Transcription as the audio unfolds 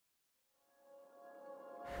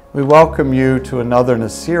We welcome you to another in a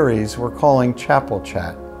series we're calling Chapel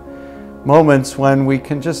Chat. Moments when we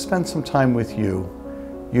can just spend some time with you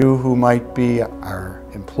who might be our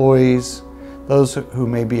employees, those who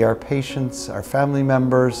may be our patients, our family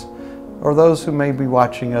members, or those who may be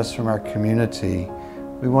watching us from our community.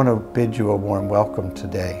 We want to bid you a warm welcome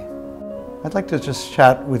today. I'd like to just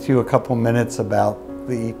chat with you a couple minutes about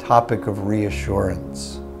the topic of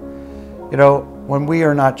reassurance. You know, when we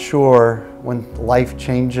are not sure, when life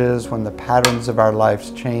changes, when the patterns of our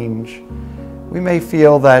lives change, we may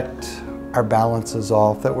feel that our balance is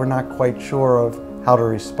off, that we're not quite sure of how to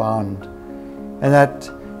respond. And that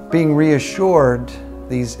being reassured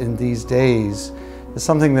in these days is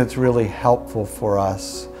something that's really helpful for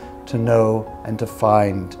us to know and to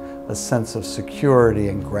find a sense of security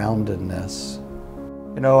and groundedness.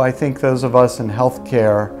 You know, I think those of us in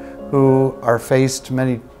healthcare who are faced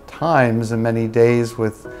many times and many days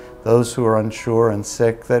with those who are unsure and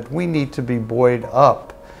sick, that we need to be buoyed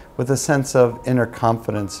up with a sense of inner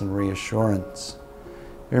confidence and reassurance.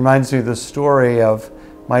 It reminds me of the story of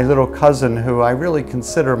my little cousin who I really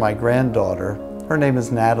consider my granddaughter. Her name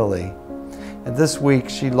is Natalie. And this week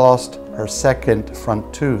she lost her second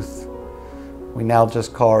front tooth. We now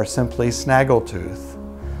just call her simply Snaggletooth.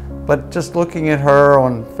 But just looking at her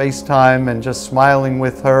on FaceTime and just smiling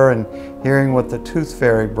with her and hearing what the tooth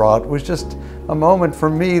fairy brought was just a moment for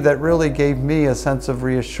me that really gave me a sense of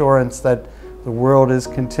reassurance that the world is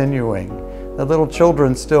continuing. The little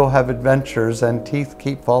children still have adventures and teeth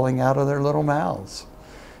keep falling out of their little mouths.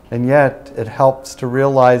 And yet it helps to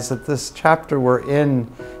realize that this chapter we're in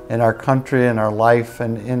our country, in our life,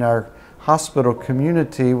 and in our hospital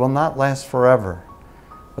community will not last forever,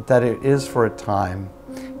 but that it is for a time,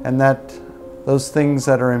 and that those things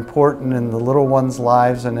that are important in the little ones'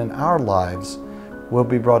 lives and in our lives will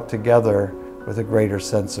be brought together with a greater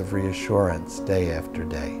sense of reassurance day after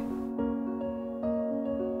day.